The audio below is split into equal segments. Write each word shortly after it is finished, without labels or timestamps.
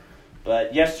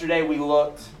But yesterday we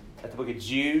looked at the book of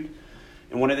Jude,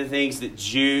 and one of the things that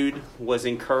Jude was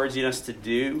encouraging us to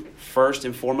do, first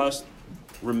and foremost,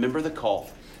 remember the call.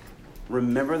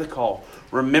 Remember the call.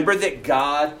 Remember that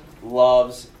God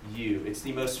loves you. It's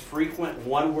the most frequent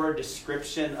one-word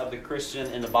description of the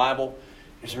Christian in the Bible.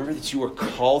 Is remember that you are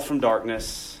called from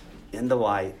darkness into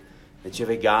light, that you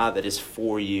have a God that is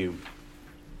for you.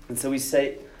 And so we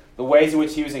say the ways in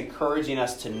which he was encouraging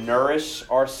us to nourish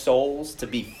our souls, to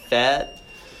be fed.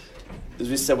 As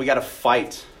we said, we got to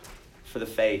fight for the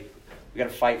faith. We got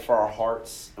to fight for our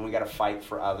hearts, and we got to fight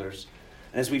for others.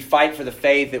 And as we fight for the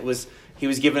faith, he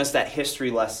was giving us that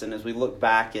history lesson as we look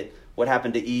back at what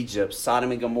happened to Egypt,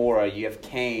 Sodom and Gomorrah. You have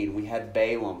Cain. We had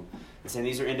Balaam. And so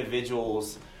these are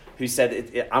individuals who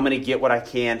said, I'm going to get what I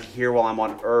can here while I'm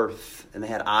on earth. And they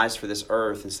had eyes for this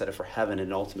earth instead of for heaven,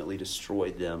 and ultimately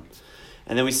destroyed them.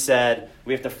 And then we said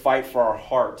we have to fight for our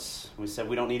hearts. We said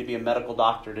we don't need to be a medical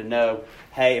doctor to know,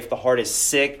 hey, if the heart is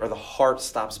sick or the heart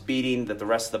stops beating, that the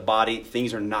rest of the body,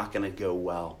 things are not going to go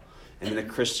well. And in the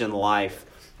Christian life,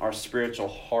 our spiritual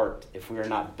heart, if we are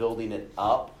not building it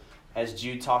up, as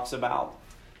Jude talks about,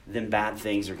 then bad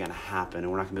things are going to happen,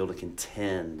 and we're not going to be able to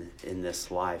contend in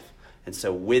this life. And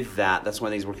so with that, that's one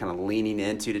of the things we're kind of leaning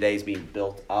into today, is being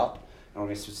built up. And we're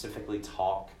going to specifically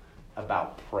talk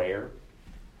about prayer.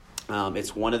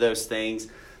 It's one of those things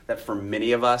that for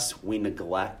many of us, we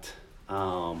neglect.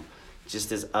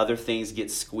 Just as other things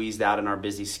get squeezed out in our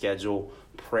busy schedule,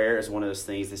 prayer is one of those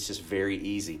things that's just very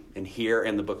easy. And here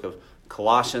in the book of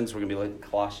Colossians, we're going to be looking at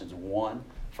Colossians 1,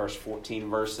 first 14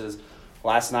 verses.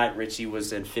 Last night, Richie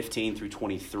was in 15 through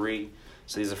 23.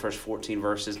 So these are the first 14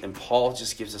 verses. And Paul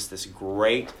just gives us this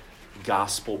great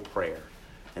gospel prayer.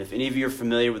 And if any of you are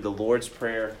familiar with the Lord's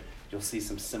Prayer, you'll see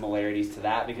some similarities to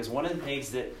that. Because one of the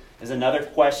things that is another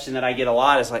question that I get a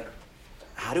lot is like,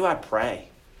 how do I pray?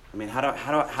 I mean,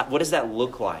 what does that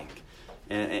look like?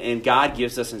 And God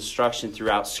gives us instruction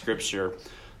throughout Scripture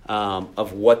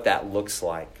of what that looks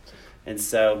like. And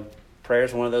so prayer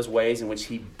is one of those ways in which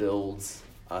he builds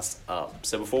us up.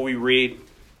 So before we read,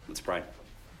 let's pray.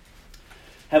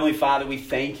 Heavenly Father, we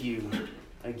thank you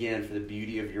again for the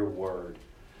beauty of your word.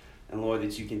 And Lord,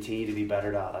 that you continue to be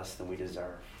better to us than we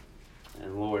deserve.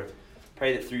 And Lord,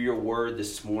 pray that through your word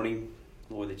this morning,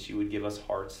 Lord, that you would give us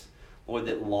hearts, Lord,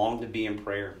 that long to be in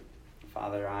prayer.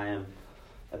 Father, I am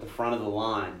at the front of the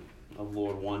line of,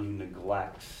 Lord, one who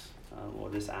neglects,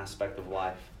 Lord, this aspect of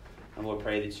life. And Lord,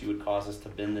 pray that you would cause us to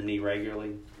bend the knee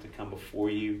regularly, to come before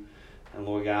you. And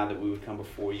Lord God, that we would come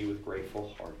before you with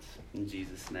grateful hearts. In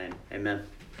Jesus' name, amen.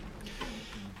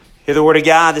 Hear the word of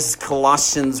God. This is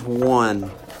Colossians 1.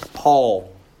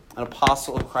 Paul, an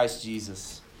apostle of Christ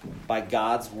Jesus, by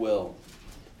God's will,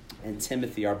 and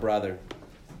Timothy, our brother,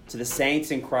 to the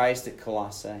saints in Christ at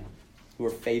Colossae, who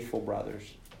are faithful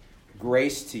brothers,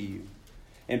 grace to you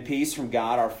and peace from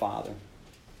God our Father.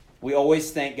 We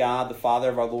always thank God, the Father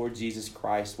of our Lord Jesus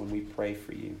Christ, when we pray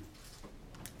for you.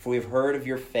 For we have heard of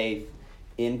your faith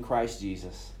in Christ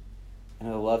Jesus and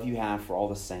of the love you have for all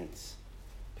the saints,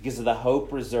 because of the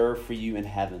hope reserved for you in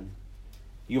heaven.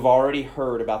 You have already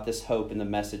heard about this hope in the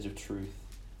message of truth,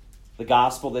 the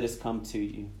gospel that has come to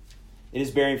you. It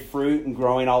is bearing fruit and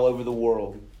growing all over the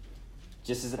world,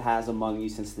 just as it has among you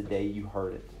since the day you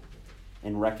heard it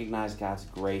and recognized God's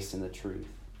grace in the truth.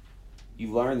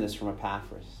 You learned this from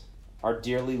Epaphras, our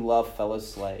dearly loved fellow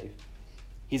slave.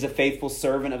 He's a faithful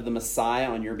servant of the Messiah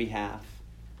on your behalf,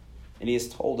 and he has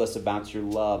told us about your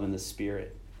love in the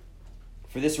Spirit.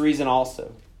 For this reason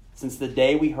also, since the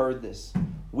day we heard this,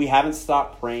 we haven't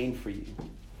stopped praying for you.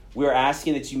 We are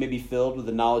asking that you may be filled with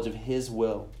the knowledge of his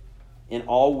will in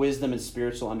all wisdom and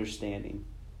spiritual understanding,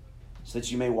 so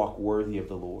that you may walk worthy of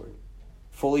the Lord,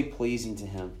 fully pleasing to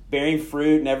him, bearing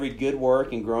fruit in every good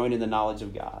work and growing in the knowledge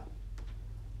of God.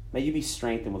 May you be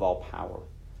strengthened with all power,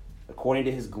 according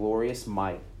to his glorious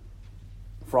might,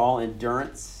 for all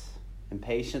endurance and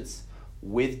patience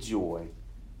with joy,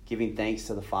 giving thanks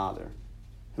to the Father,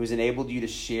 who has enabled you to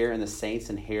share in the saints'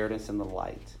 inheritance in the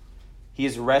light. He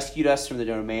has rescued us from the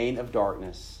domain of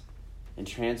darkness and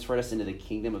transferred us into the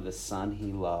kingdom of the Son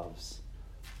he loves.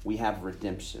 We have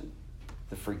redemption,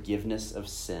 the forgiveness of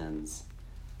sins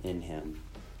in him.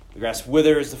 The grass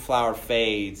withers, the flower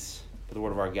fades, but the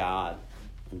word of our God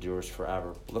endures forever.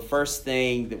 Well, the first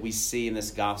thing that we see in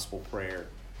this gospel prayer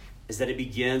is that it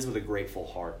begins with a grateful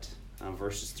heart.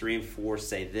 Verses 3 and 4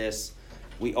 say this: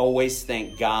 we always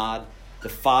thank God, the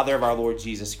Father of our Lord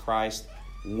Jesus Christ,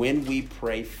 when we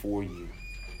pray for you,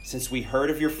 since we heard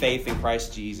of your faith in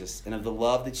Christ Jesus and of the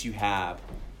love that you have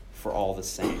for all the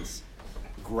saints.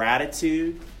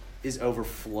 Gratitude is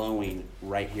overflowing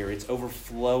right here. It's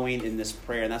overflowing in this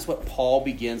prayer. And that's what Paul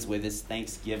begins with, is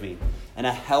thanksgiving. And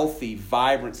a healthy,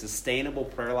 vibrant, sustainable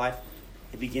prayer life,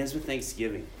 it begins with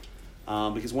thanksgiving.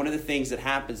 Because one of the things that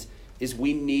happens is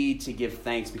we need to give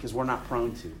thanks because we're not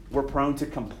prone to. We're prone to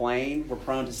complain. We're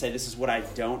prone to say, this is what I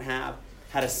don't have.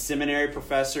 Had a seminary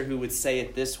professor who would say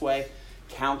it this way: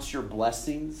 count your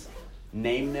blessings,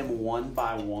 name them one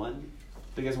by one.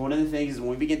 Because one of the things is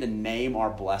when we begin to name our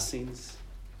blessings,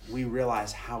 we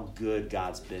realize how good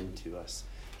God's been to us.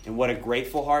 And what a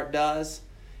grateful heart does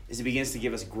is it begins to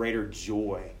give us greater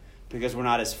joy because we're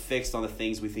not as fixed on the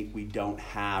things we think we don't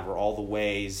have or all the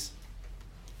ways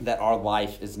that our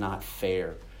life is not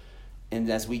fair. And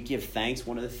as we give thanks,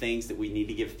 one of the things that we need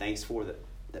to give thanks for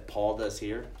that Paul does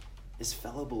here is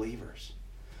fellow believers.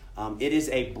 It is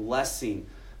a blessing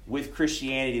with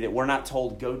Christianity that we're not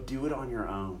told, go do it on your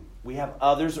own. We have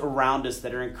others around us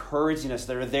that are encouraging us,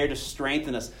 that are there to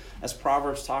strengthen us. As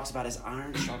Proverbs talks about, as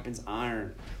iron sharpens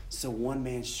iron, so one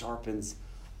man sharpens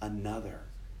another.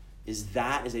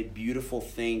 That is a beautiful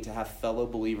thing to have fellow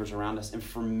believers around us. And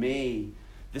for me,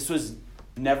 this was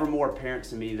never more apparent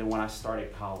to me than when I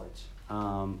started college.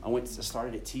 I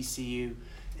started at TCU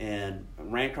and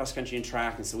ran cross country and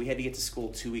track, and so we had to get to school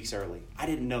 2 weeks early. I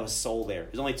didn't know a soul there.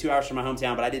 It was only 2 hours from my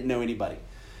hometown, but I didn't know anybody.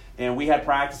 And we had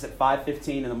practice at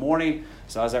 5:15 in the morning,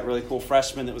 so I was that really cool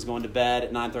freshman that was going to bed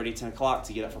at 9:30, 10 o'clock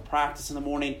to get up for practice in the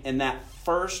morning. And that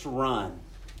first run,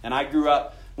 and I grew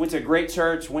up, went to a great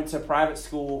church, went to a private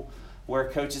school where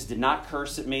coaches did not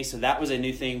curse at me, so that was a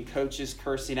new thing, coaches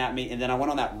cursing at me. And then I went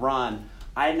on that run.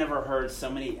 I had never heard so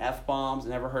many F-bombs,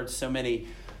 never heard so many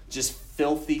just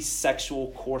filthy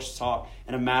sexual coarse talk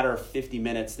in a matter of 50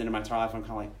 minutes. Then in my entire life, I'm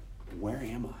kind of like, where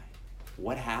am I?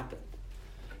 What happened?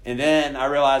 And then I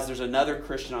realized there's another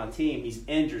Christian on the team. He's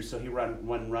injured, so he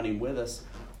wasn't running with us.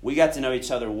 We got to know each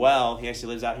other well. He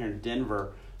actually lives out here in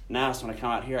Denver now, so when I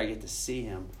come out here, I get to see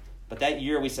him. But that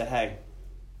year, we said, hey,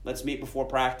 let's meet before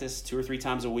practice 2 or 3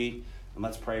 times a week, and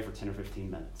let's pray for 10 or 15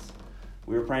 minutes.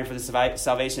 We were praying for the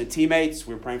salvation of teammates.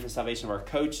 We were praying for the salvation of our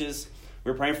coaches.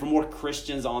 We were praying for more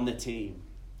Christians on the team.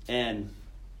 And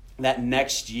that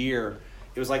next year,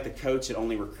 it was like the coach had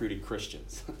only recruited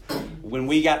Christians. When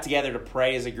we got together to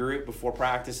pray as a group before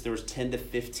practice, there was 10 to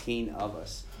 15 of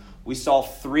us. We saw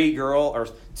 2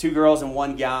 girls and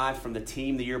 1 guy from the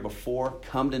team the year before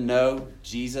come to know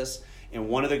Jesus. And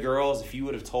one of the girls, if you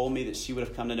would have told me that she would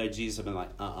have come to know Jesus, I'd been like,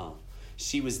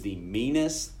 She was the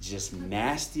meanest, just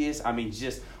nastiest. I mean,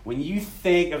 just when you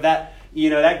think of that,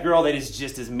 that girl that is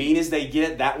just as mean as they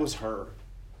get, that was her.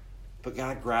 But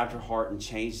God grabbed her heart and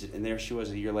changed it. And there she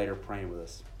was a year later praying with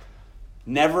us.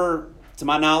 Never, to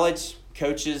my knowledge,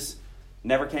 coaches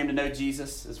never came to know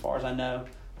Jesus, as far as I know.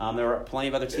 There were plenty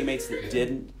of other teammates that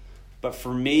didn't. But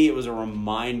for me, it was a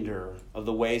reminder of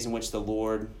the ways in which the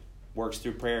Lord works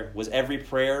through prayer. Was every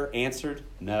prayer answered?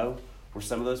 No. Were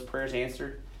some of those prayers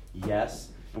answered? Yes.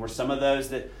 And were some of those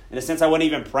that, in a sense, I wasn't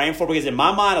even praying for? Because in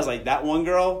my mind, I was like, that one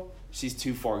girl, she's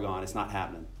too far gone. It's not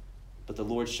happening. But the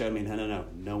Lord showed me,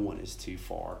 no one is too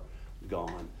far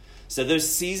gone. So those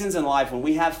seasons in life when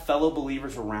we have fellow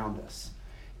believers around us,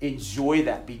 enjoy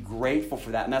that. Be grateful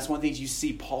for that. And that's one of the things you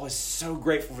see. Paul is so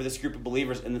grateful for this group of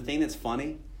believers. And the thing that's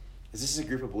funny is this is a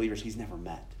group of believers he's never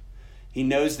met. He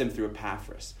knows them through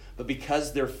Epaphras. But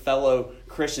because they're fellow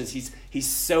Christians, he's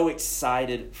so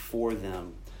excited for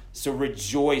them. So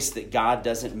rejoice that God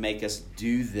doesn't make us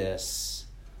do this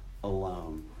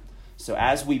alone. So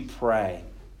as we pray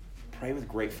with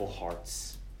grateful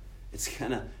hearts. It's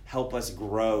going to help us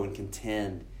grow and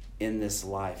contend in this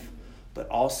life. But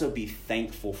also be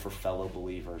thankful for fellow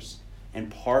believers and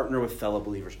partner with fellow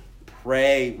believers.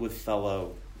 Pray with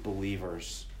fellow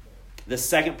believers. The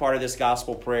second part of this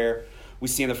gospel prayer we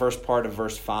see in the first part of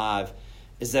verse 5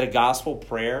 is that a gospel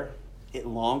prayer, it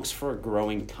longs for a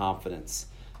growing confidence.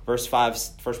 Verse 5,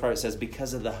 first part, it says,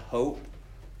 because of the hope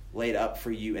laid up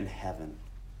for you in heaven.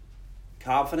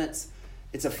 Confidence,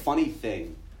 it's a funny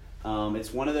thing.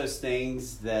 It's one of those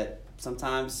things that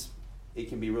sometimes it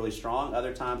can be really strong,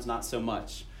 other times not so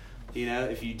much.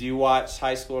 If you do watch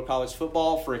high school or college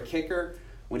football, for a kicker,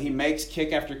 when he makes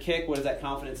kick after kick, what does that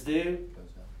confidence do?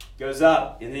 Goes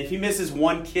up. And if he misses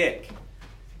one kick,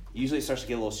 usually it starts to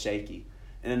get a little shaky.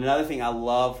 And then another thing I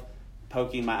love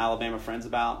poking my Alabama friends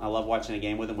about, I love watching a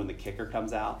game with them when the kicker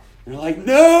comes out. And they're like,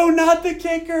 no, not the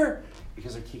kicker!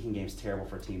 Because their kicking game is terrible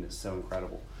for a team that's so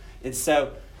incredible. And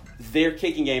so their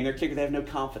kicking game, their kicker, they have no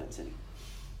confidence in him.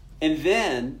 And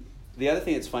then the other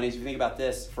thing that's funny is if you think about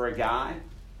this, for a guy,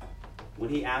 when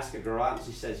he asks a girl out and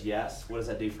she says yes, what does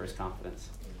that do for his confidence?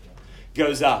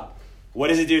 Goes up. What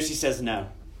does it do if she says no?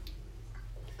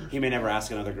 he may never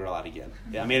ask another girl out again.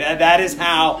 Yeah, I mean, that is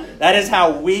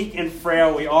how weak and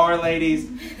frail we are, ladies.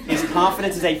 His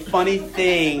confidence is a funny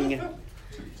thing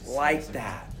like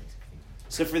that.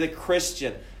 So for the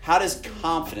Christian, how does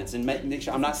confidence, and make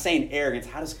sure, I'm not saying arrogance,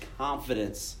 how does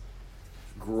confidence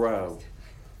grow?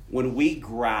 When we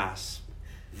grasp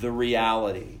the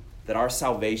reality that our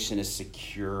salvation is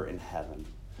secure in heaven,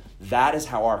 that is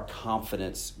how our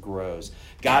confidence grows.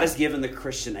 God has given the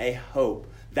Christian a hope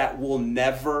that will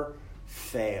never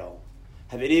fail.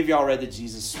 Have any of y'all read the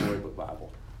Jesus Storybook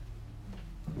Bible?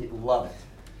 Love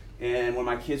it. And when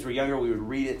my kids were younger, we would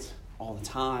read it all the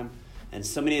time. And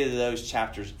so many of those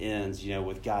chapters ends,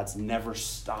 with God's never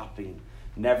stopping,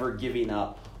 never giving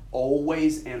up,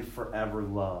 always and forever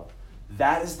love.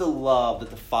 That is the love that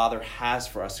the Father has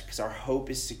for us because our hope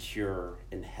is secure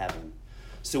in heaven.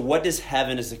 So what does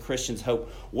heaven as a Christian's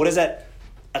hope? What does that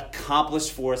accomplish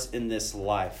for us in this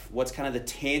life? What's kind of the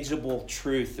tangible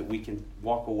truth that we can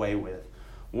walk away with?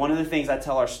 One of the things I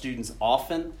tell our students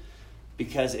often,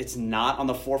 because it's not on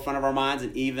the forefront of our minds,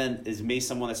 and even as me,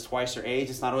 someone that's twice your age,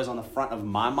 it's not always on the front of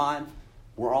my mind,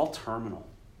 we're all terminal.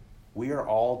 We are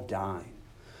all dying.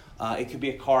 It could be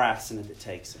a car accident that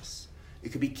takes us.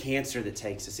 It could be cancer that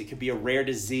takes us. It could be a rare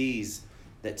disease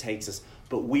that takes us.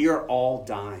 But we are all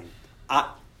dying.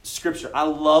 Scripture, I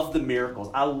love the miracles.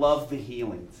 I love the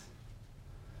healings.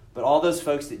 But all those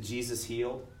folks that Jesus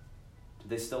healed,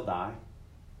 did they still die?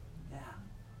 Yeah.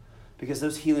 Because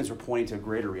those healings were pointing to a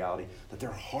greater reality, that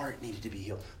their heart needed to be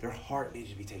healed. Their heart needed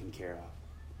to be taken care of.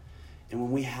 And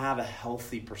when we have a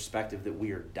healthy perspective that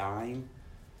we are dying,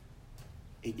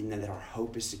 and that our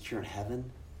hope is secure in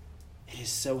heaven, it is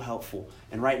so helpful.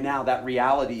 And right now, that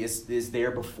reality is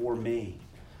there before me.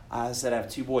 I said I have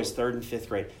two boys, 3rd and 5th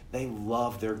grade. They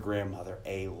love their grandmother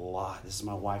a lot. This is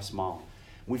my wife's mom.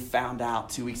 We found out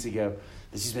 2 weeks ago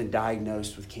that she's been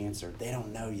diagnosed with cancer. They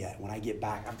don't know yet. When I get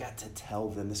back, I've got to tell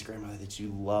them, this grandmother that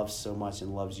you love so much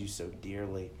and loves you so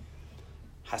dearly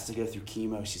has to go through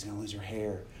chemo. She's going to lose her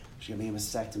hair. She's going to be a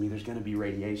mastectomy. There's going to be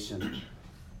radiation.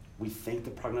 We think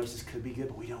the prognosis could be good,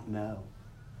 but we don't know.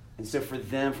 And so for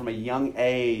them, from a young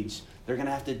age, they're going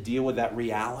to have to deal with that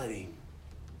reality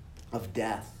of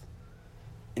death.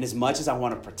 And as much as I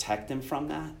want to protect them from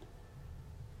that,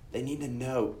 they need to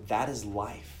know that is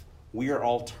life. We are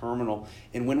all terminal.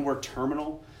 And when we're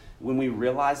terminal, when we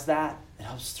realize that, it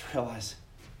helps us to realize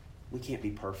we can't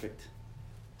be perfect.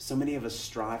 So many of us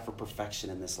strive for perfection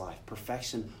in this life.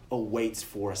 Perfection awaits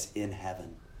for us in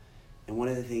heaven. And one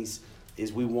of the things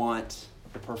is we want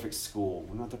the perfect school.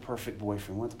 We want the perfect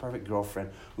boyfriend. We want the perfect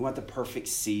girlfriend. We want the perfect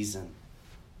season.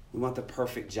 We want the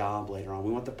perfect job later on.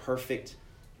 We want the perfect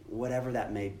whatever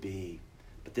that may be.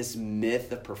 But this myth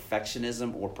of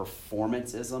perfectionism or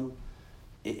performanceism,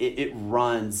 it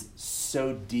runs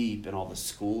so deep in all the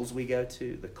schools we go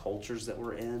to, the cultures that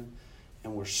we're in,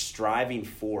 and we're striving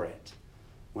for it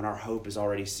when our hope is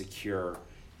already secure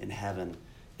in heaven.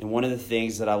 And one of the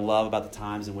things that I love about the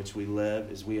times in which we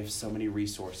live is we have so many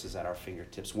resources at our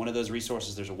fingertips. One of those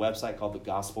resources, there's a website called the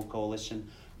Gospel Coalition.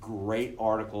 Great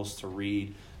articles to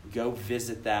read. Go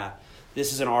visit that.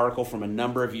 This is an article from a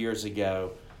number of years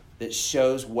ago that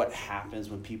shows what happens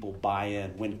when people buy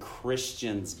in, when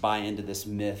Christians buy into this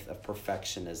myth of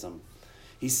perfectionism.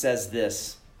 He says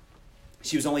this: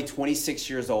 she was only 26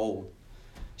 years old.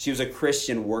 She was a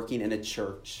Christian working in a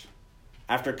church.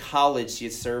 After college, she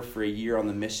had served for a year on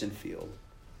the mission field.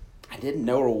 I didn't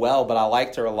know her well, but I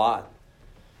liked her a lot.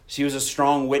 She was a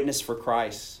strong witness for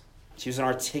Christ. She was an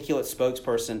articulate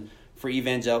spokesperson for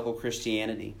evangelical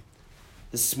Christianity.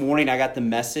 This morning, I got the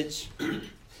message.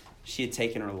 She had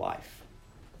taken her life.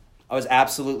 I was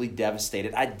absolutely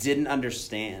devastated. I didn't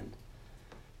understand.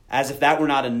 As if that were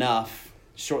not enough,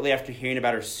 shortly after hearing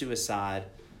about her suicide,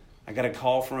 I got a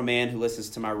call from a man who listens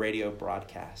to my radio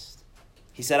broadcast.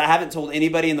 He said, I haven't told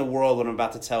anybody in the world what I'm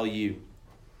about to tell you.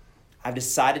 I've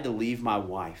decided to leave my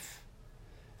wife.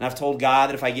 And I've told God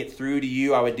that if I get through to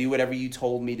you, I would do whatever you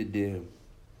told me to do.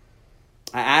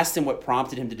 I asked him what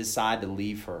prompted him to decide to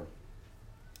leave her.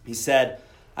 He said,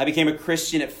 I became a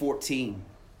Christian at 14.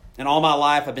 And all my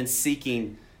life I've been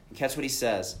seeking, and catch what he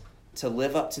says, to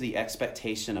live up to the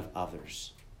expectation of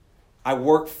others. I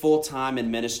work full-time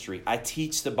in ministry. I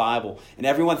teach the Bible, and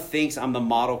everyone thinks I'm the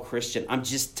model Christian. I'm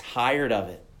just tired of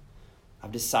it.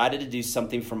 I've decided to do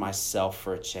something for myself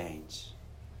for a change.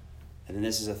 And then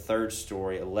this is a third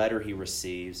story, a letter he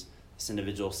receives. This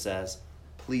individual says,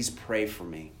 please pray for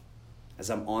me as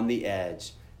I'm on the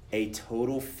edge, a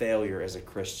total failure as a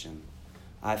Christian.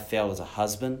 I've failed as a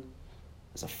husband,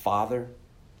 as a father.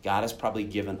 God has probably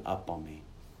given up on me.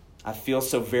 I feel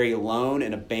so very alone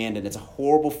and abandoned. It's a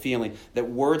horrible feeling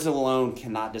that words alone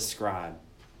cannot describe.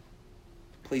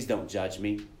 please don't judge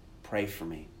me. Pray for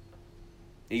me.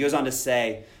 He goes on to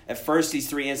say, at first these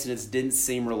three incidents didn't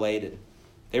seem related.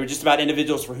 They were just about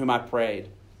individuals for whom I prayed.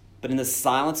 But in the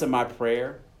silence of my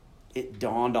prayer, it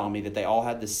dawned on me that they all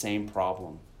had the same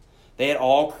problem. They had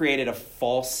all created a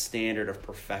false standard of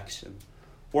perfection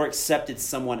or accepted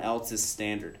someone else's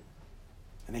standard,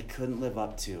 and they couldn't live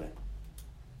up to it.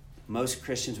 Most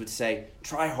Christians would say,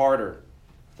 try harder.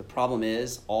 The problem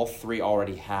is, all three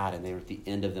already had, and they were at the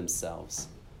end of themselves.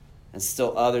 And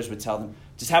still others would tell them,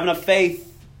 just have enough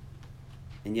faith.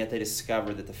 And yet they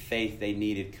discovered that the faith they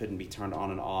needed couldn't be turned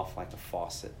on and off like a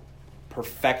faucet.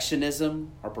 Perfectionism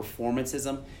or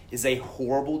performanceism is a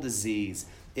horrible disease.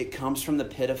 It comes from the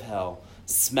pit of hell,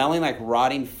 smelling like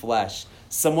rotting flesh.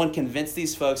 Someone convinced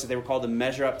these folks that they were called to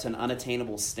measure up to an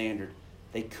unattainable standard.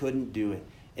 They couldn't do it.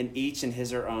 And each in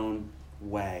his or her own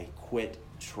way quit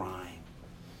trying.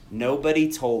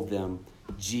 Nobody told them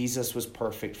Jesus was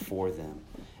perfect for them.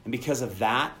 And because of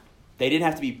that, they didn't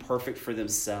have to be perfect for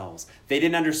themselves. They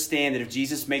didn't understand that if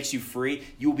Jesus makes you free,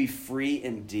 you will be free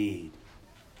indeed.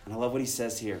 And I love what he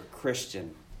says here.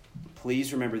 Christian,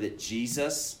 please remember that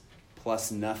Jesus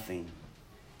plus nothing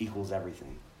equals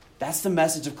everything. That's the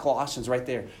message of Colossians right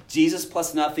there. Jesus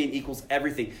plus nothing equals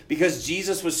everything. Because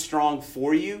Jesus was strong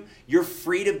for you, you're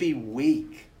free to be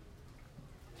weak.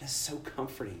 That's so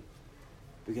comforting.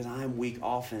 Because I am weak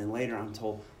often, and later I'm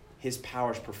told his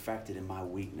power is perfected in my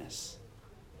weakness.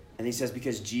 And he says,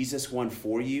 because Jesus won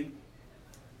for you,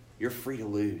 you're free to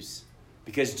lose.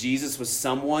 Because Jesus was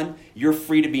someone, you're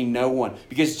free to be no one.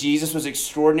 Because Jesus was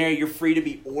extraordinary, you're free to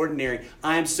be ordinary.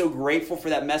 I am so grateful for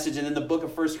that message. And then the book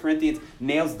of 1 Corinthians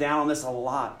nails down on this a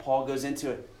lot. Paul goes into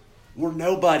it. We're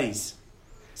nobodies.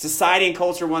 Society and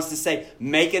culture wants to say,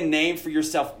 make a name for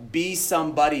yourself. Be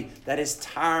somebody. That is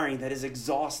tiring. That is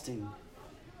exhausting.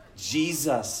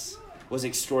 Jesus was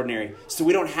extraordinary. So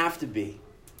we don't have to be.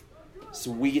 So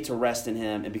we get to rest in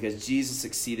him. And because Jesus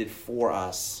succeeded for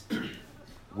us,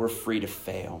 we're free to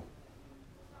fail.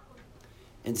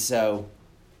 And so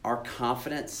our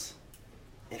confidence,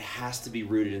 it has to be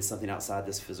rooted in something outside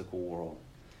this physical world.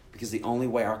 Because the only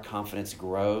way our confidence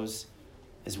grows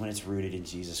is when it's rooted in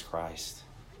Jesus Christ,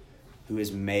 who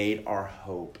has made our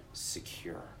hope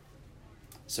secure.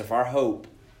 So if our hope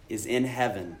is in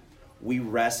heaven, we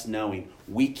rest knowing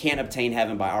we can't obtain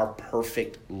heaven by our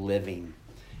perfect living.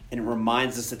 And it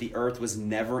reminds us that the earth was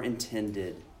never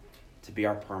intended to be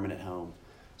our permanent home.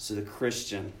 So the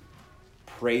Christian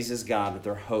praises God that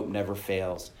their hope never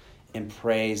fails and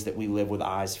prays that we live with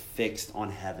eyes fixed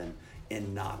on heaven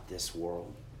and not this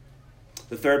world.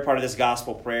 The third part of this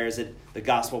gospel prayer is that the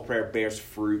gospel prayer bears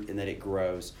fruit and that it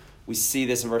grows. We see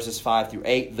this in verses 5 through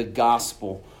 8. The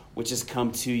gospel which has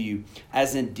come to you,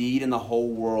 as indeed in the whole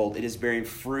world it is bearing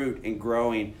fruit and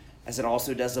growing, as it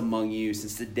also does among you,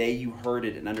 since the day you heard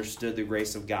it and understood the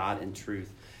grace of God in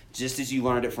truth, just as you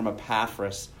learned it from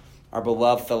Epaphras, our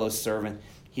beloved fellow servant.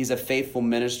 He's a faithful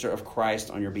minister of Christ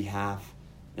on your behalf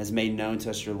and has made known to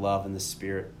us your love in the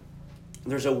Spirit.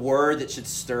 There's a word that should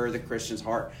stir the Christian's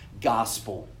heart: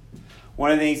 gospel.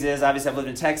 One of the things is, obviously I've lived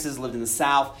in Texas, lived in the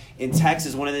South. In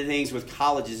Texas, one of the things with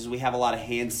colleges is we have a lot of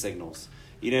hand signals.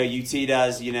 UT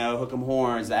does, hook 'em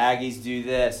horns. The Aggies do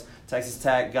this. Texas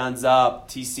Tech, guns up.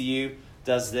 TCU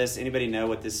does this. Anybody know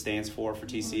what this stands for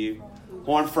TCU?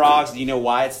 Horn frogs. Do you know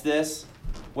why it's this?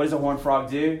 What does a horn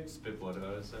frog do? Spit blood out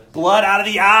of his eyes. Blood out of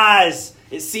the eyes.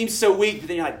 It seems so weak, but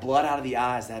then you're like, blood out of the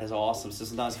eyes. That is awesome. So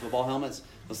sometimes football helmets,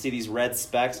 you'll see these red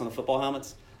specks on the football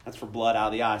helmets. That's for blood out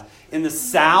of the eyes. In the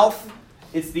South,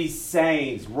 it's these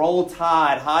sayings: roll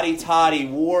tide, hotty toddy,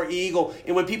 war eagle.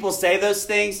 And when people say those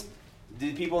things,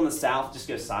 do people in the South just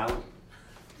go silent?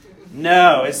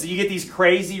 No. You get these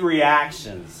crazy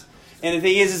reactions. And the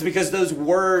thing is because those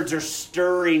words are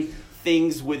stirring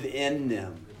things within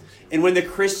them. And when the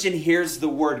Christian hears the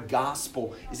word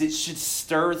gospel, it should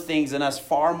stir things in us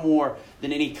far more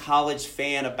than any college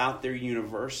fan about their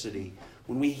university.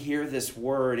 When we hear this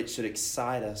word, it should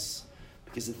excite us.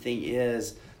 Because the thing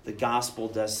is, the gospel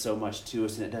does so much to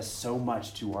us, and it does so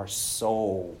much to our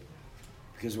soul.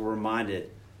 Because we're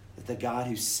reminded that the God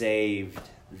who saved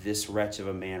this wretch of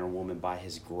a man or woman by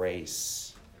his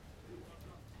grace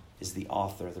is the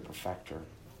author, the perfecter,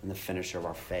 and the finisher of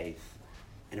our faith.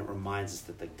 And it reminds us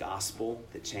that the gospel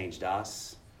that changed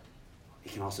us,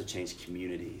 it can also change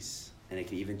communities. And it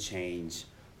can even change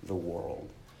the world.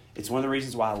 It's one of the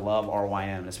reasons why I love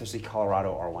RYM, especially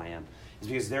Colorado RYM, is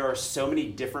because there are so many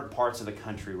different parts of the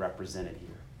country represented here.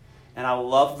 And I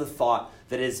love the thought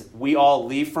that as we all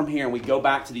leave from here and we go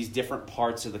back to these different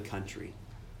parts of the country,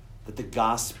 that the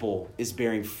gospel is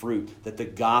bearing fruit, that the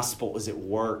gospel is at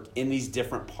work in these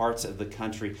different parts of the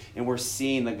country. And we're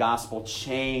seeing the gospel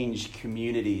change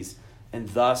communities, and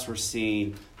thus we're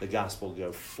seeing the gospel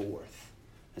go forth.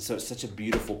 And so it's such a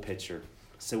beautiful picture.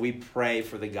 So we pray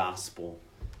for the gospel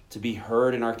to be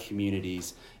heard in our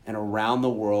communities and around the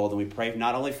world. And we pray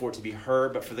not only for it to be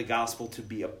heard, but for the gospel to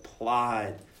be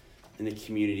applied in the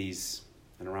communities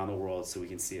and around the world so we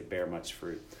can see it bear much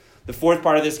fruit. The fourth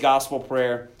part of this gospel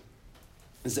prayer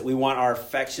is that we want our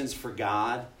affections for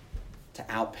God to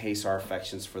outpace our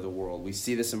affections for the world. We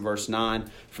see this in verse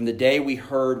 9. From the day we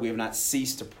heard, we have not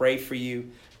ceased to pray for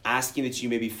you, asking that you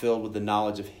may be filled with the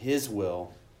knowledge of his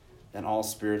will and all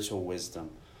spiritual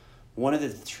wisdom. One of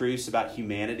the truths about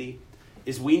humanity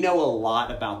is we know a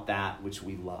lot about that which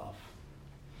we love.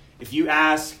 If you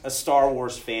ask a Star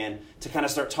Wars fan to kind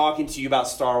of start talking to you about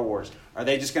Star Wars, are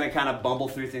they just going to kind of bumble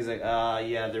through things like,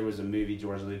 yeah, there was a movie,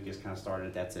 George Lucas kind of started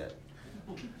it, that's it?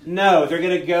 No, they're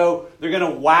going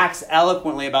to wax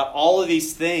eloquently about all of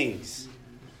these things.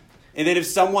 And then if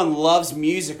someone loves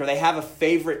music or they have a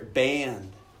favorite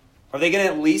band, are they going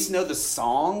to at least know the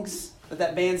songs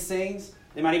that band sings?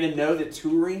 They might even know the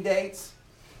touring dates.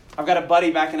 I've got a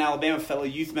buddy back in Alabama, a fellow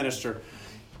youth minister.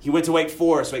 He went to Wake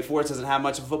Forest. Wake Forest doesn't have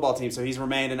much of a football team, so he's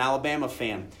remained an Alabama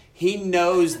fan. He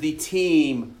knows the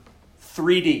team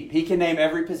 3 deep. He can name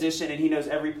every position, and he knows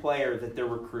every player that they're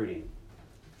recruiting.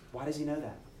 Why does he know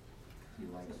that?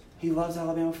 He loves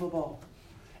Alabama football.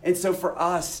 And so for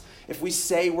us, if we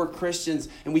say we're Christians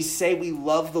and we say we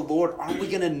love the Lord, aren't we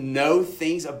going to know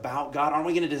things about God? Aren't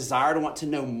we going to desire to want to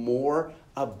know more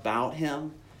about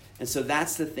him? And so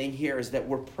that's the thing here, is that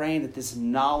we're praying that this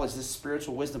knowledge, this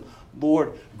spiritual wisdom,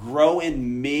 Lord, grow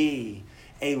in me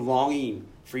a longing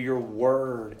for your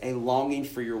word, a longing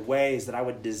for your ways, that I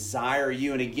would desire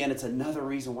you. And again, it's another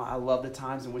reason why I love the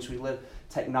times in which we live.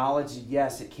 Technology,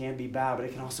 yes, it can be bad, but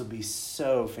it can also be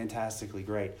so fantastically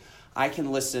great. I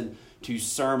can listen to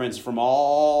sermons from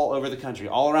all over the country,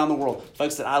 all around the world,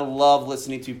 folks that I love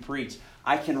listening to preach.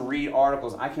 I can read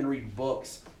articles. I can read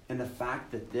books. And the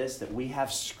fact that we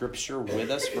have Scripture with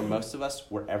us, for most of us,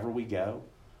 wherever we go,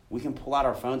 we can pull out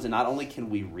our phones, and not only can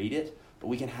we read it, but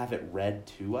we can have it read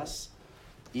to us.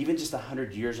 Even just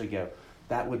 100 years ago,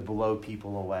 that would blow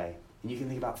people away. And you can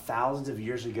think about thousands of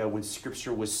years ago when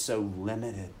Scripture was so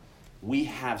limited. We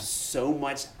have so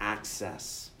much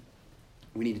access.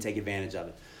 We need to take advantage of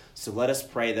it. So let us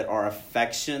pray that our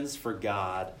affections for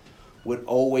God would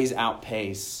always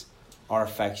outpace our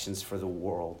affections for the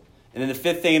world. And then the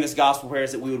fifth thing in this gospel prayer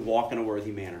is that we would walk in a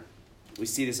worthy manner. We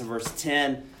see this in verse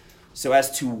 10. So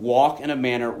as to walk in a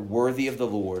manner worthy of the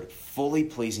Lord, fully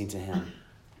pleasing to him,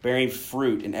 bearing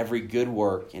fruit in every good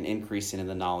work and increasing in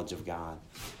the knowledge of God.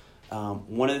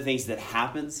 One of the things that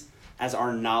happens as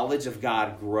our knowledge of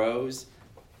God grows,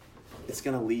 it's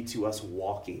going to lead to us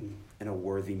walking in a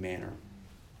worthy manner.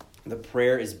 The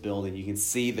prayer is building. You can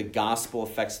see the gospel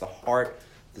affects the heart.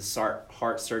 The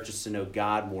heart searches to know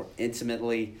God more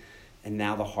intimately. And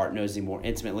now the heart knows him more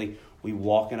intimately. We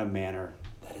walk in a manner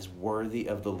that is worthy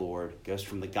of the Lord. It goes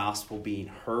from the gospel being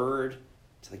heard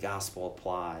to the gospel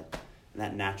applied. And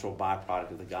that natural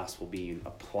byproduct of the gospel being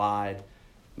applied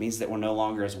means that we're no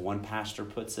longer, as one pastor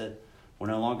puts it, we're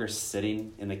no longer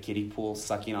sitting in the kiddie pool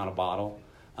sucking on a bottle.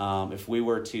 If we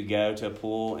were to go to a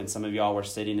pool and some of y'all were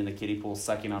sitting in the kiddie pool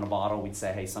sucking on a bottle, we'd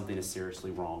say, hey, something is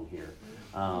seriously wrong here.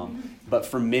 But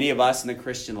for many of us in the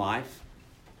Christian life,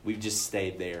 we've just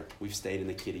stayed there. We've stayed in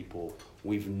the kiddie pool.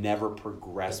 We've never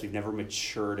progressed. We've never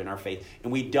matured in our faith.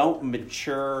 And we don't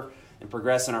mature and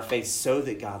progress in our faith so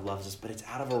that God loves us, but it's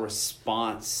out of a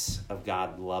response of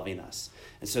God loving us.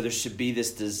 And so there should be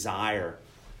this desire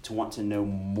to want to know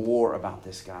more about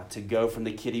this God, to go from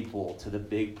the kiddie pool to the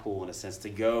big pool, in a sense, to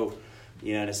go,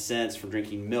 in a sense, from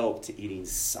drinking milk to eating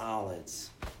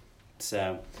solids.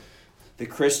 So the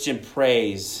Christian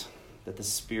prays that the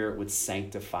Spirit would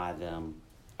sanctify them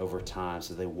over time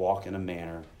so they walk in a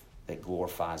manner that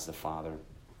glorifies the Father.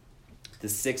 The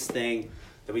sixth thing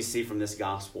that we see from this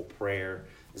gospel prayer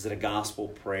is that a gospel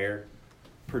prayer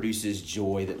produces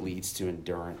joy that leads to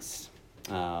endurance.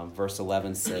 Verse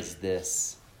 11 says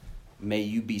this, may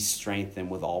you be strengthened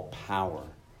with all power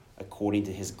according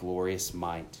to his glorious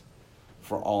might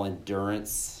for all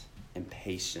endurance and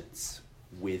patience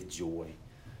with joy.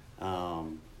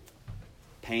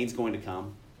 Pain's going to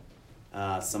come.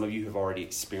 Some of you have already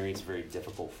experienced very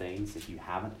difficult things. If you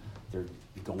haven't, they're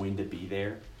going to be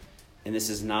there. And this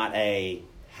is not a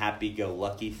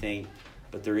happy-go-lucky thing,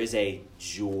 but there is a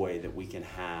joy that we can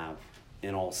have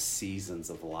in all seasons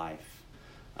of life.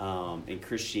 In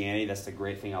Christianity, that's the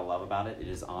great thing I love about it. It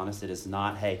is honest. It is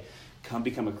not, hey, come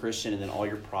become a Christian and then all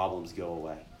your problems go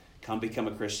away. come become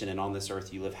a Christian, and on this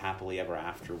earth you live happily ever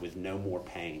after with no more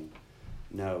pain.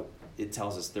 No, it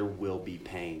tells us there will be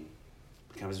pain.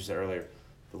 Because as we said earlier,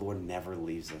 the Lord never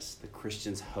leaves us. The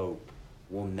Christian's hope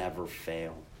will never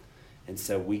fail. And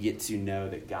so we get to know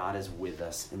that God is with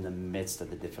us in the midst of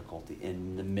the difficulty,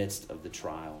 in the midst of the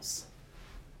trials.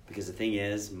 Because the thing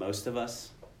is, most of us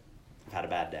have had a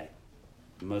bad day.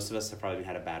 Most of us have probably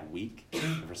had a bad week.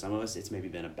 And for some of us, it's maybe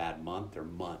been a bad month or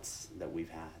months that we've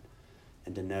had.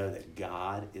 And to know that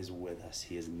God is with us.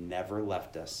 He has never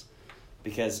left us.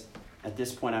 Because at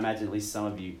this point, I imagine at least some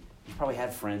of you, you've probably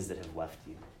had friends that have left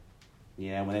you.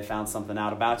 You know, when they found something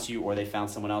out about you, or they found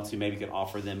someone else who maybe could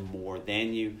offer them more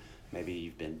than you. Maybe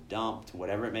you've been dumped,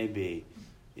 whatever it may be,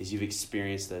 is you've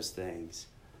experienced those things.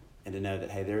 And to know that,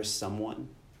 hey, there's someone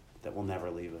that will never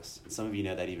leave us. And some of you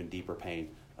know that even deeper pain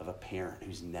of a parent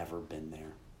who's never been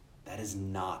there. That is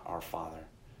not our Father.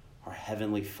 Our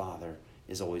Heavenly Father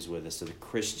is always with us. So the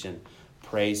Christian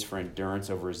prays for endurance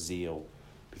over zeal,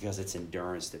 because it's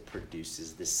endurance that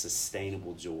produces this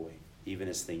sustainable joy, even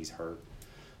as things hurt.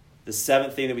 The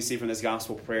seventh thing that we see from this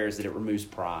gospel prayer is that it removes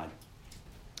pride.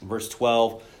 Verse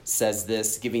 12 says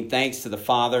this: giving thanks to the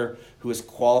Father who has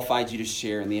qualified you to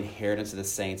share in the inheritance of the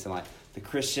saints in life. The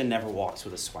Christian never walks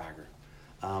with a swagger.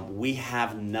 We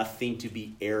have nothing to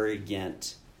be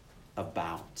arrogant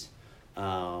about.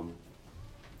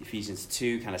 Ephesians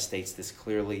 2 kind of states this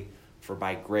clearly. For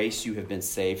by grace you have been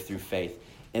saved through faith.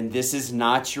 And this is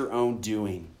not your own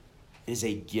doing. It is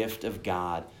a gift of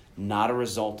God, not a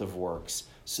result of works,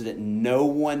 so that no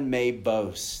one may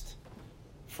boast.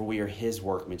 For we are his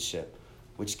workmanship,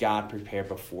 which God prepared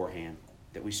beforehand,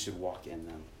 that we should walk in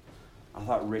them. I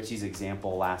thought Richie's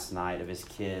example last night of his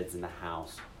kids in the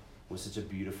house was such a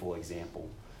beautiful example,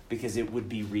 because it would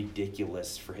be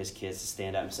ridiculous for his kids to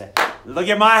stand up and say, look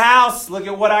at my house, look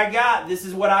at what I got, this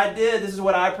is what I did, this is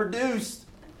what I produced.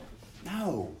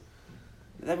 No,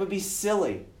 that would be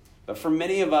silly. But for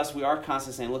many of us, we are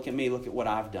constantly saying, look at me, look at what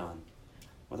I've done.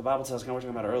 What the Bible tells us, kind of what we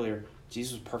were talking about earlier,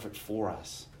 Jesus was perfect for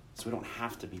us. So we don't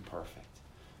have to be perfect.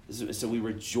 So we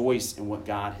rejoice in what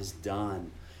God has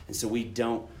done. And so we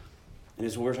don't, and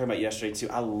as we were talking about yesterday too,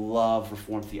 I love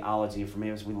Reformed theology. And for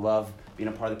many of us, we love being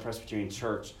a part of the Presbyterian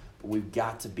Church. But we've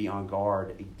got to be on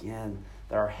guard, again,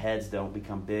 that our heads don't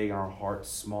become big and our hearts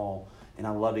small. And I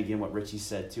love, again, what Richie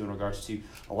said too in regards to,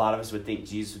 a lot of us would think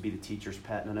Jesus would be the teacher's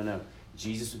pet. No.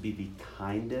 Jesus would be the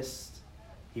kindest.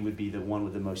 He would be the one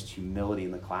with the most humility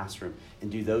in the classroom.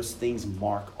 And do those things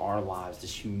mark our lives?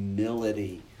 Does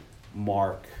humility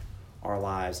mark our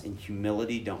lives? And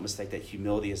humility, don't mistake that.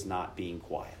 Humility is not being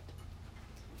quiet.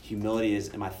 Humility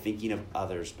is, am I thinking of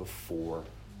others before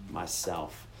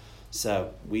myself?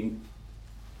 So we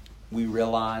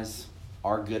realize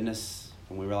our goodness.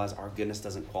 When we realize our goodness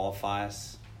doesn't qualify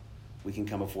us, we can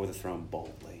come before the throne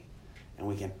boldly. And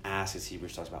we can ask, as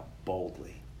Hebrews talks about,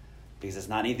 boldly. Because it's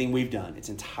not anything we've done. It's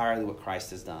entirely what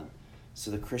Christ has done. So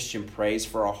the Christian prays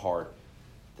for a heart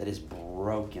that is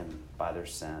broken by their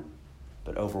sin,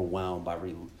 but overwhelmed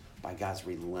by God's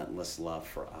relentless love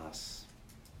for us.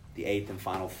 The eighth and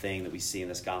final thing that we see in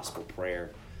this gospel prayer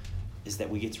is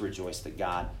that we get to rejoice that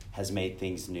God has made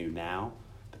things new now,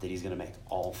 but that he's going to make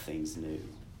all things new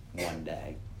one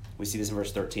day. We see this in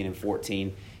verse 13 and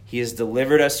 14. He has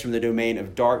delivered us from the domain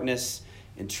of darkness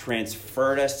and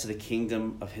transferred us to the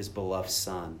kingdom of his beloved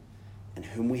Son, in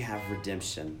whom we have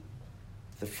redemption,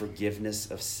 the forgiveness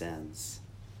of sins.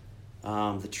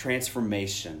 The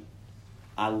transformation.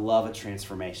 I love a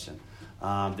transformation.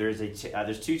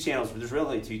 There's two channels, but there's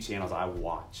really two channels I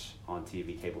watch on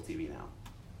TV, cable TV now.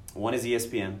 One is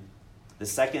ESPN. The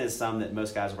second is some that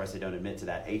most guys will probably say don't admit to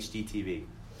that, HGTV.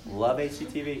 Love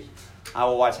HGTV. I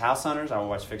will watch House Hunters. I will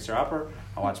watch Fixer Upper.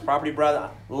 I watch Property Brother.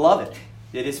 Love it.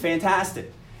 It is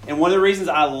fantastic. And one of the reasons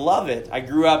I love it, I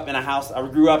grew up in a house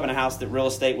that real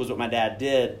estate was what my dad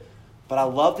did, but I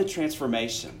love the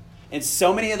transformation. And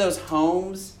so many of those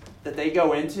homes that they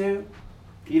go into,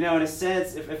 in a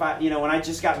sense, if I, when I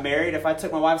just got married, if I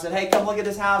took my wife and said, hey, come look at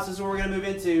this house, this is what we're going to move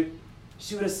into,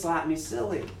 she would have slapped me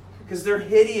silly. Because they're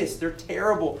hideous, they're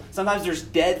terrible. Sometimes there's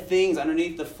dead things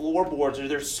underneath the floorboards, or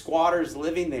there's squatters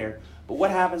living there. But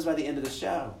what happens by the end of the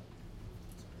show?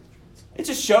 It's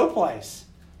a show place.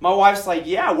 My wife's like,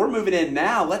 yeah, we're moving in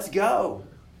now. Let's go.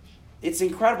 It's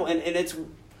incredible. And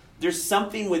there's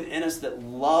something within us that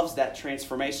loves that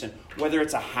transformation. Whether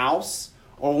it's a house,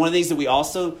 or one of the things that we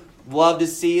also love to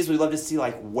see is we love to see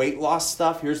like weight loss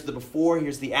stuff. Here's the before,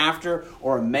 here's the after.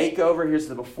 Or a makeover, here's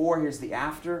the before, here's the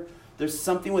after. There's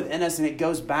something within us, and it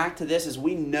goes back to this, as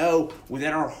we know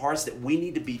within our hearts that we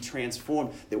need to be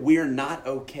transformed, that we are not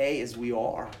okay as we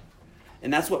are.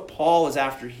 And that's what Paul is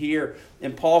after here.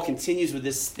 And Paul continues with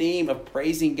this theme of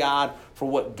praising God for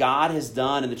what God has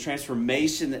done and the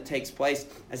transformation that takes place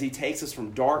as he takes us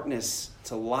from darkness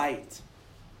to light.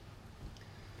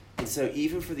 And so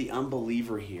even for the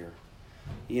unbeliever here,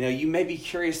 you may be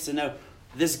curious to know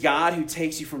this God who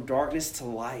takes you from darkness to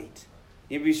light.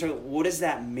 You may be sure, what does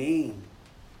that mean?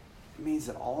 It means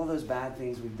that all of those bad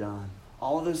things we've done,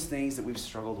 all of those things that we've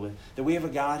struggled with, that we have a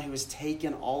God who has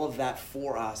taken all of that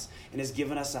for us and has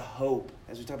given us a hope,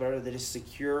 as we talked about earlier, that is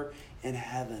secure in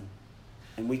heaven.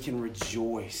 And we can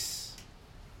rejoice.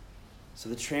 So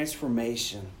the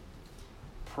transformation,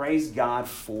 praise God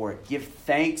for it. Give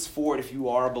thanks for it if you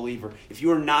are a believer. If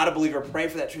you are not a believer, pray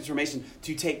for that transformation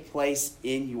to take place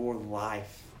in your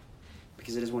life,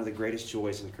 because it is one of the greatest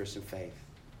joys in the Christian faith.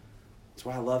 That's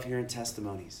why I love hearing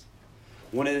testimonies.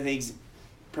 One of the things,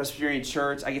 Presbyterian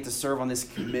Church, I get to serve on this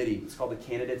committee. It's called the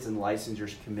Candidates and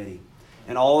Licensures Committee.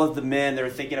 And all of the men that are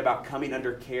thinking about coming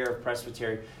under care of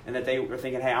Presbytery, and that they were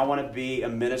thinking, hey, I want to be a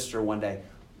minister one day,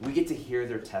 we get to hear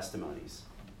their testimonies.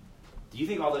 Do you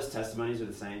think all those testimonies are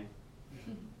the same?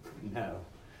 No.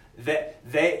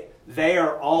 They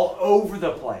are all over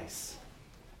the place.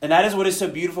 And that is what is so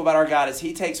beautiful about our God, is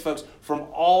he takes folks from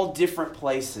all different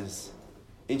places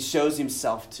and shows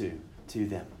himself to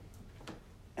them.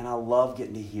 And I love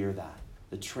getting to hear that,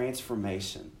 the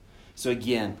transformation. So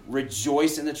again,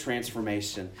 rejoice in the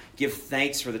transformation. Give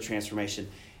thanks for the transformation.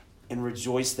 And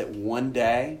rejoice that one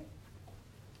day,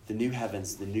 the new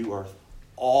heavens, the new earth,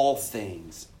 all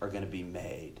things are going to be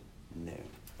made new.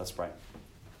 Let's pray.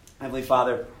 Heavenly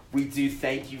Father, we do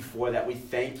thank you for that. We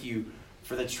thank you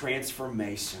for the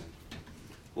transformation.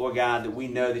 Lord God, that we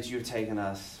know that you have taken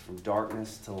us from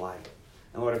darkness to light.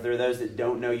 And Lord, if there are those that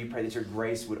don't know you, pray that your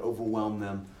grace would overwhelm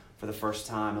them for the first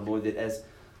time. And Lord, that as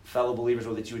fellow believers,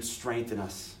 Lord, that you would strengthen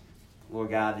us. Lord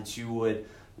God, that you would,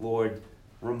 Lord,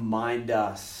 remind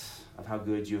us of how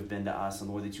good you have been to us. And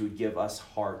Lord, that you would give us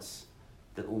hearts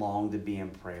that long to be in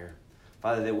prayer.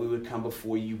 Father, that we would come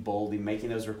before you boldly, making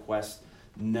those requests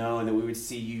known, that we would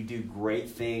see you do great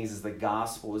things as the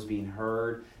gospel is being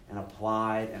heard and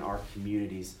applied in our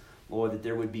communities. Lord, that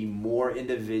there would be more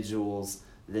individuals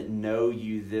that know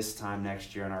you this time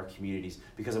next year in our communities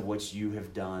because of what you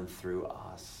have done through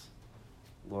us.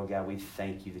 Lord God, we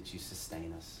thank you that you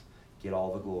sustain us. Get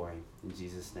all the glory. In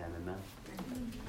Jesus' name, amen.